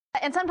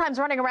and sometimes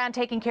running around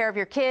taking care of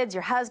your kids,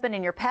 your husband,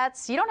 and your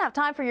pets, you don't have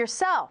time for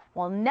yourself.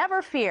 Well,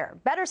 never fear.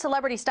 Better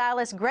celebrity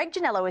stylist Gregg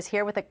Giannillo is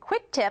here with a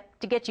quick tip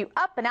to get you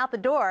up and out the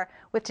door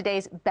with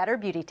today's Better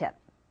Beauty Tip.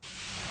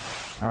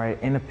 All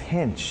right, in a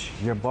pinch,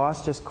 your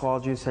boss just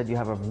called you, said you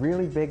have a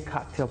really big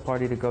cocktail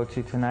party to go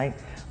to tonight,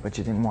 but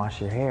you didn't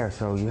wash your hair,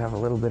 so you have a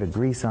little bit of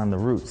grease on the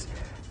roots.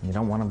 You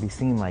don't want to be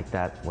seen like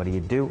that. What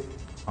do?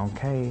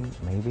 Okay,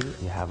 maybe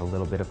you have a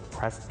little bit of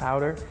pressed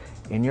powder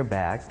in your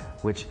bag,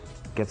 which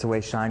gets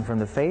away shine from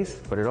the face,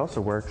 but it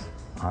also works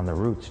on the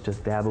roots.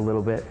 Just dab a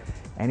little bit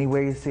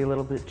anywhere you see a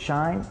little bit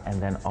shine,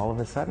 and then all of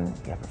a sudden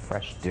you have a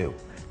fresh dew.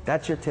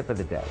 That's your tip of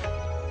the day.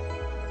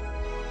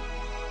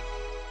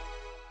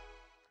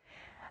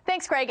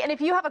 Thanks, Greg. And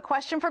if you have a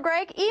question for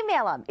Greg,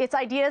 email him. It's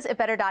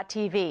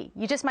ideas@better.tv.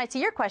 You just might see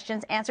your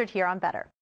questions answered here on Better.